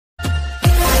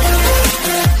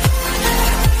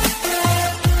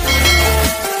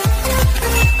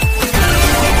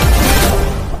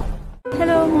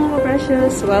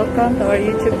guys, welcome to our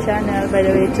YouTube channel. By the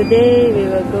way, today we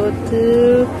will go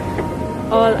to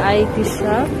all IT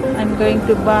shop. I'm going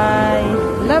to buy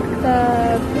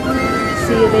laptop.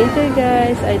 See you later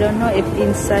guys. I don't know if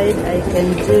inside I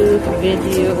can do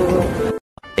video.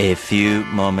 A few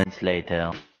moments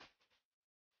later.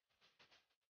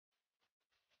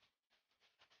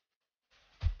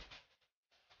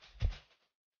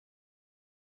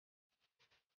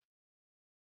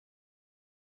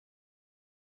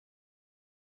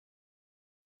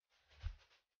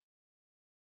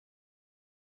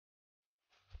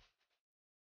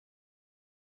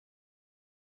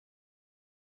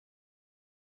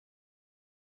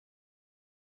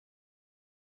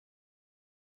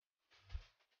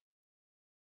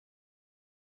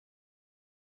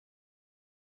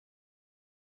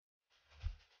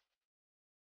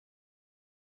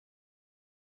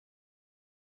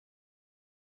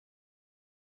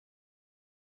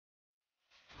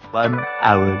 One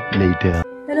hour later.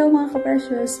 Hello mga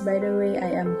ka-precious. By the way,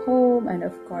 I am home and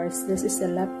of course, this is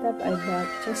the laptop I bought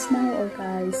just now,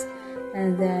 guys.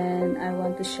 And then I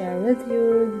want to share with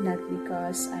you, not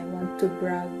because I want to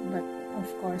brag, but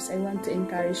of course, I want to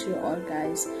encourage you all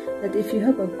guys that if you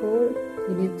have a goal,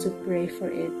 you need to pray for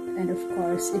it. And of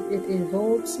course, if it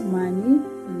involves money,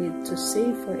 you need to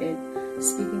save for it.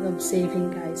 Speaking of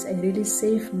saving guys, I really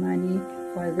save money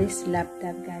for this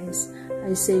laptop guys.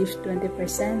 I saved 20%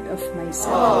 of my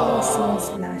salary since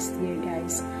last year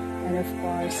guys. And of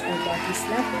course, I bought this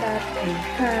laptop in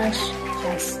cash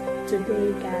just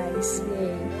today guys.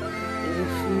 Yay!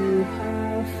 If you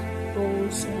have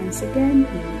goals, once again,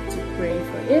 you need to pray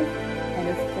for it.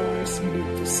 And of course, you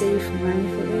need to save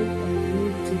money for it. And you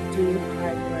need to do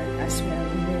hard work as well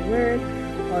in your work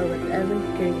or whatever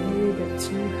career that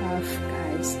you have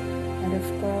guys. And of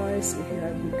course, if you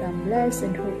have become blessed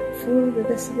and hopeful with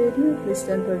this video, please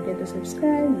don't forget to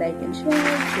subscribe, like, and share.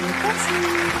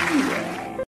 Yeah.